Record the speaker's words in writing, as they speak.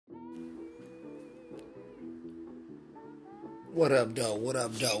What up, though? What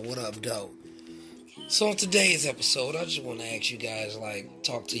up, though? What up, though? So on today's episode, I just want to ask you guys,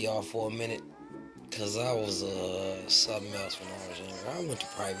 talk to y'all for a minute. Because I was something else when I was younger. I went to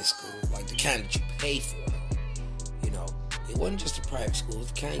private school, like the kind that you pay for. You know, it wasn't just a private school, it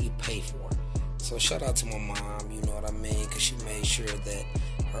was the kind you pay for. So shout out to my mom, you know what I mean? Because she made sure that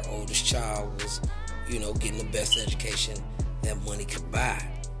her oldest child was, getting the best education that money could buy.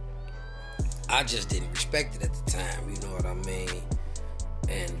 I just didn't respect it at the time, you know what I mean?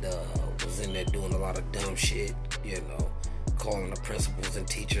 And was in there doing a lot of dumb shit, calling the principals and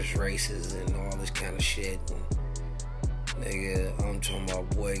teachers racist and all this kind of shit. And nigga, I'm talking about,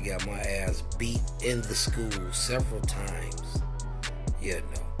 boy, got my ass beat in the school several times, And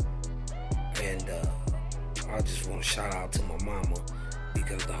I just want to shout out to my mama,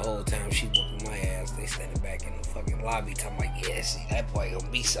 because the whole time she whooping my ass, they standing back in the fucking lobby talking like, yeah, see, that boy gonna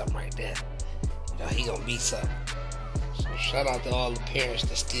be something right there. He gonna be something. So shout out to all the parents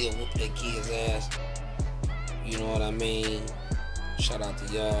that still whoop their kids' ass. You know what I mean? Shout out to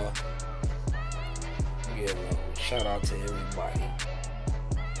y'all. Shout out to everybody.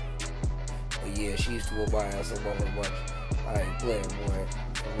 But yeah, she used to whoop my ass a whole bunch. I ain't playing, boy.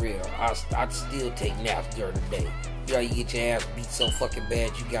 For real. I'd still take naps during the day. You get your ass beat so fucking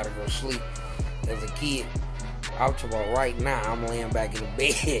bad you gotta go sleep. As a kid, I'm talking about right now, I'm laying back in the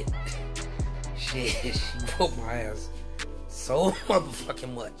bed. Shit, she whooped my ass so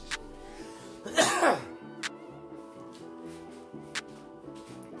motherfucking much.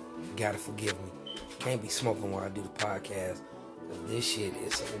 Gotta forgive me. Can't be smoking while I do the podcast. This shit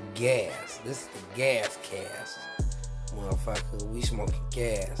is some gas. This is the gas cast. Motherfucker, we smoking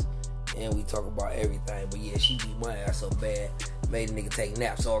gas. And we talk about everything. But yeah, she beat my ass so bad. Made a nigga take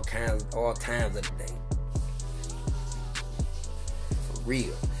naps all times of the day. For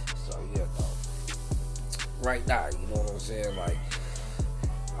real. So yeah, though. Right now, you know what I'm saying? Like,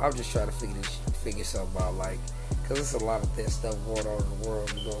 I'm just trying to figure something out, because there's a lot of that stuff going on in the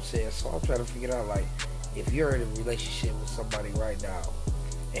world, you know what I'm saying? So I'm trying to figure out, if you're in a relationship with somebody right now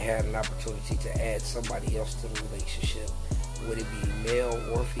and had an opportunity to add somebody else to the relationship, would it be male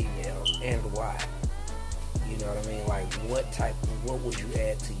or female, and why? You know what I mean? What would you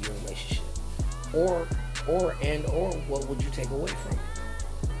add to your relationship? Or what would you take away from it?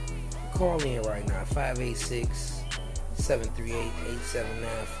 Call in right now,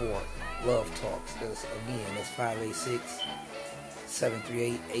 586-738-8794. Love Talks. That's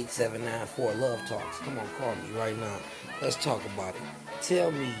 586-738-8794. Love Talks. Come on, call me right now. Let's talk about it.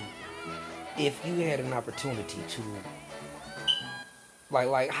 Tell me, if you had an opportunity to,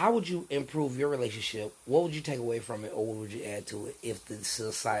 how would you improve your relationship? What would you take away from it, or what would you add to it if the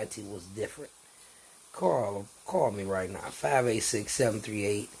society was different? Call me right now,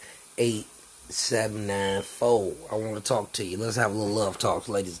 586-738-8794. I want to talk to you. Let's have a little love talk,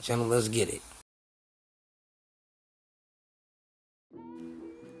 ladies and gentlemen. Let's get it.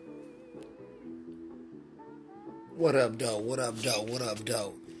 What up, though? What up, though? What up,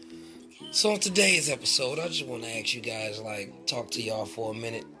 though? So on today's episode, I just want to ask you guys, talk to y'all for a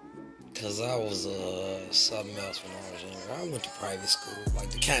minute. Because I was something else when I was younger. I went to private school,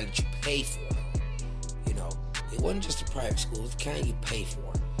 like the kind that you pay for. It wasn't just a private school, it was the kind you pay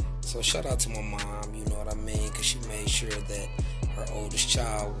for. So shout out to my mom, you know what I mean? Because she made sure that her oldest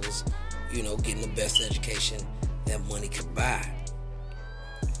child was, getting the best education that money could buy.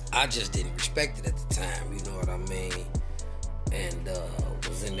 I just didn't respect it at the time, you know what I mean? And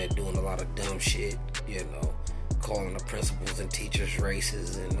was in there doing a lot of dumb shit, calling the principals and teachers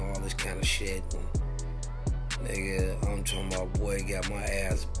racist and all this kind of shit. And nigga, I'm talking about, boy, got my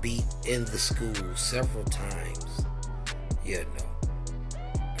ass beat in the school several times,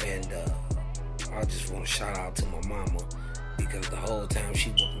 And I just want to shout out to my mama, because the whole time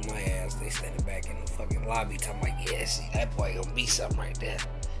she whooping my ass, they standing back in the fucking lobby talking like, yeah, see, that boy gonna be something right there.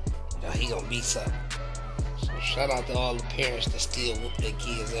 He gonna be something. So shout out to all the parents that still whoop their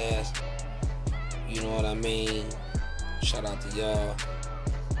kids' ass. You know what I mean? Shout out to y'all.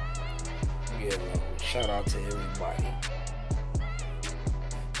 Shout out to everybody.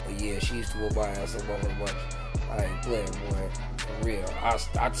 But yeah, she used to whoop my ass a whole bunch. I ain't playing, boy. For real.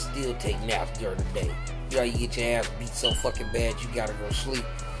 I'd still take naps during the day. You get your ass beat so fucking bad you gotta go sleep.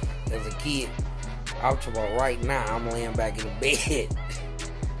 As a kid, I'm talking about right now, I'm laying back in the bed.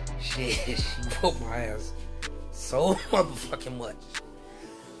 Shit, she whooped my ass so motherfucking much.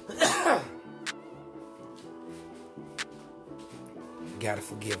 Gotta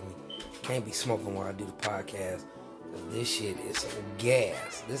forgive me. Can't be smoking while I do the podcast. This shit is some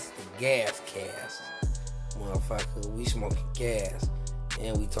gas. This is the gas cast. Motherfucker, we smoking gas.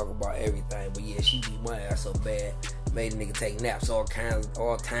 And we talk about everything. But yeah, she beat my ass so bad. Made a nigga take naps all times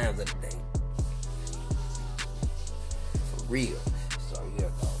of the day. For real. So yeah,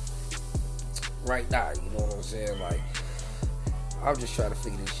 though. Right now, you know what I'm saying? Like, I'm just trying to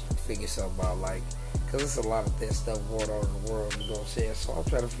figure something out, like, cause there's a lot of that stuff going on in the world, you know what I'm saying? So I'm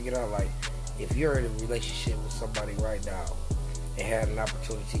trying to figure out, like, if you're in a relationship with somebody right now and had an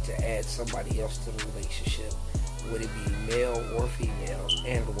opportunity to add somebody else to the relationship, would it be male or female,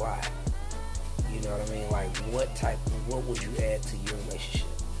 and why? You know what I mean? Like, what would you add to your relationship?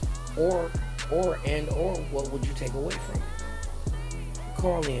 Or what would you take away from it?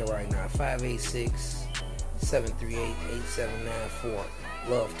 Call in right now, 586-738-8794.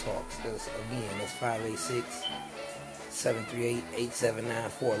 Love Talks. That's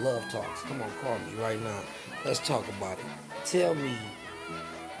 586-738-8794. Love Talks. Come on, call me right now. Let's talk about it. Tell me,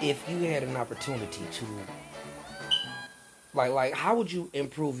 if you had an opportunity to, like, how would you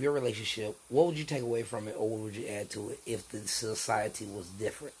improve your relationship? What would you take away from it, or what would you add to it if the society was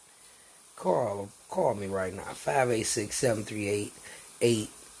different? Call me right now. 586-738-8794.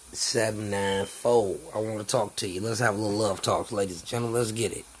 I want to talk to you. Let's have a little love talk, ladies and gentlemen. Let's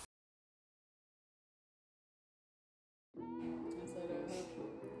get it.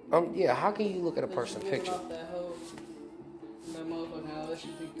 Yeah, how can you look at a person's picture? That motherfucker, unless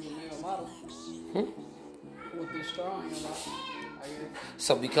you think you're a male model. With this straw in your mouth, I guess.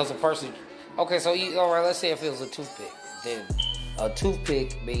 So because a person, okay, so alright, let's say if it was a toothpick, then a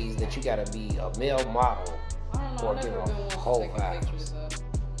toothpick means that you gotta be a male model or give a whole vibes.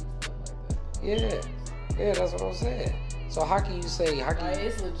 Yeah, that's what I'm saying. So how can you say,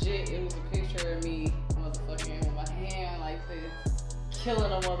 it's legit, it was a picture of me motherfucking with my hand like this,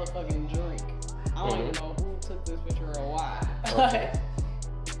 killing a motherfucking drink. I don't even know who took this picture or why. Okay.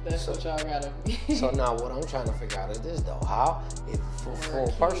 That's what y'all gotta be. So now what I'm trying to figure out is this though. How, if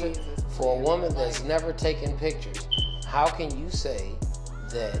for a woman that's never taken pictures, how can you say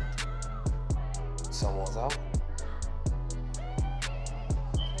that someone's out?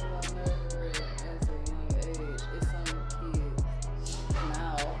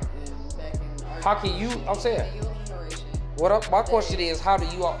 How can you? I'm saying. My question is, how do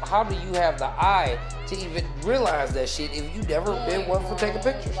you have the eye to even realize that shit if you never been one for taking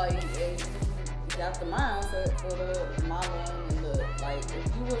pictures? Like, you got the mindset for the modeling and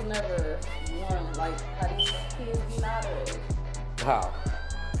if you was never one, like, how these kids be nowadays. How?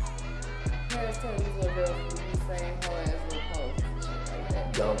 Parents tell these little girls to be saying her ass little clothes and shit like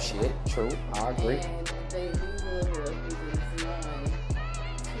that. Dumb shit. True. I agree. And these little girls be just knowing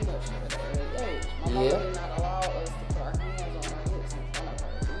too much shit at an early age. My mother did not allow us to put our hands on our hips in front of her.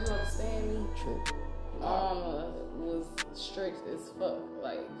 Do you understand me? True. Mama was strict as fuck.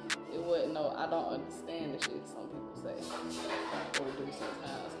 Like, it wasn't I don't understand the shit some people say or do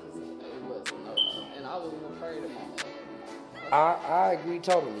sometimes because it wasn't no. And I was afraid of my mother. I agree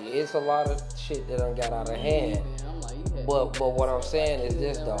totally. It's a lot of shit that done got out of hand. Yeah, I'm like, you had but what I'm saying is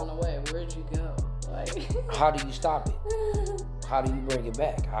this though. Run away. Where'd you go? Like, how do you stop it? How do you bring it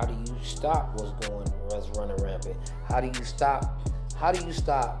back? How do you stop what's running rampant? How do you stop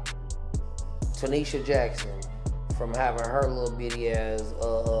Tanisha Jackson from having her little bitty ass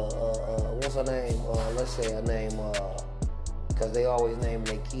what's her name? Let's say her name because they always name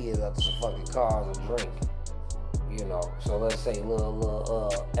their kids after some fucking cars or drink. You know, so let's say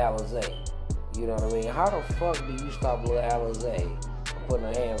little Alizé. You know what I mean? How the fuck do you stop little Alizé from putting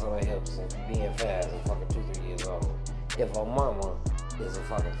her hands on her hips and being fast and fucking 2-3 years old if her mama is a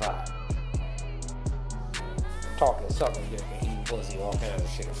fucking 5? Talking, sucking dick and eating pussy, all kinds of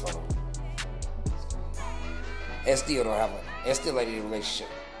shit in front of them. And still ain't in a relationship.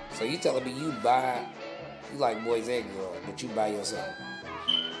 So you telling me you like boys and girls, but you by yourself.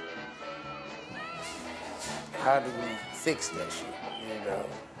 How do we fix that shit? You know?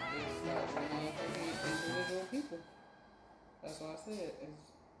 Individual people. That's what I said.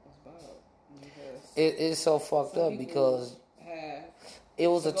 It's about. It's so fucked up because it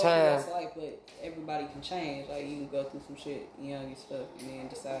was a time. Like, but everybody can change. Like, you can go through some shit, young and stuff, and then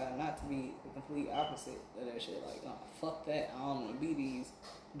decide not to be the complete opposite of that shit. Like, no, fuck that. I don't want to be these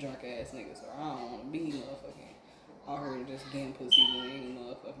drunk ass niggas, or I don't want to be motherfucking out here just getting pussy and ain't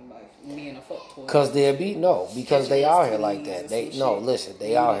motherfucking like me and a fuck toy. Because they out here like that. They out here like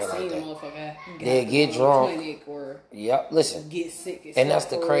that. They get drunk. Yep, listen. Get sick. And that's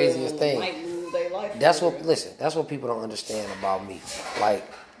the craziest thing. That's what people don't understand about me. Like,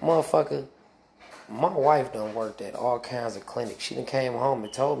 motherfucker, my wife done worked at all kinds of clinics. She done came home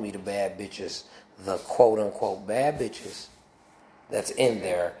and told me the bad bitches, the quote unquote bad bitches that's in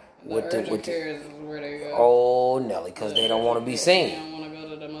there. With the cares is where they go. Oh, Nelly, because they don't want to be seen.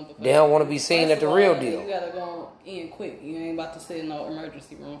 They don't want to be seen at the real deal. You gotta go end quick. You ain't about to sit in no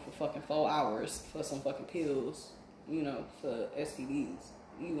emergency room for fucking 4 hours for some fucking pills, you know, for STDs.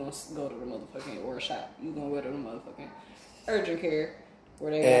 You gonna go to the motherfucking, or a shot. You gonna go to the motherfucking urgent care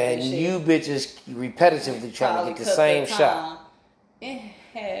where they got and that shit. you bitches repetitively trying to get the same shot. In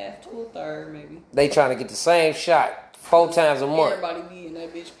half to a third, maybe. They trying to get the same shot 4 times a month. Everybody be in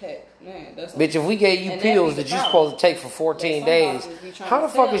that bitch pack. Man, that's Bitch, if we gave you pills that you're supposed to take for 14 days, how the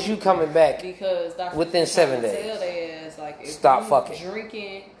fuck is you coming back because within 7 days? Tell their ass, like, if stop you fucking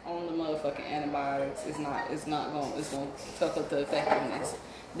drinking on the motherfucking antibiotics, it's gonna fuck up the effectiveness.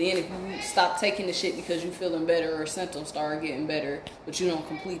 Then if you stop taking the shit because you feeling better or symptoms start getting better, but you don't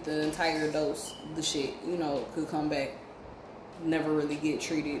complete the entire dose, the shit, you know, could come back, never really get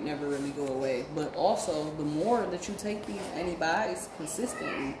treated, never really go away. But also, the more that you take these antibiotics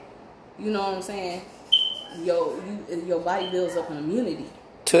consistently, you know what I'm saying, your body builds up an immunity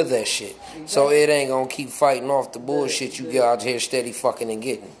to that shit. Exactly. So it ain't gonna keep fighting off the bullshit you get out here steady fucking and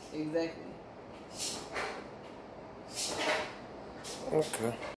getting. Exactly.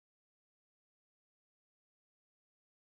 Okay.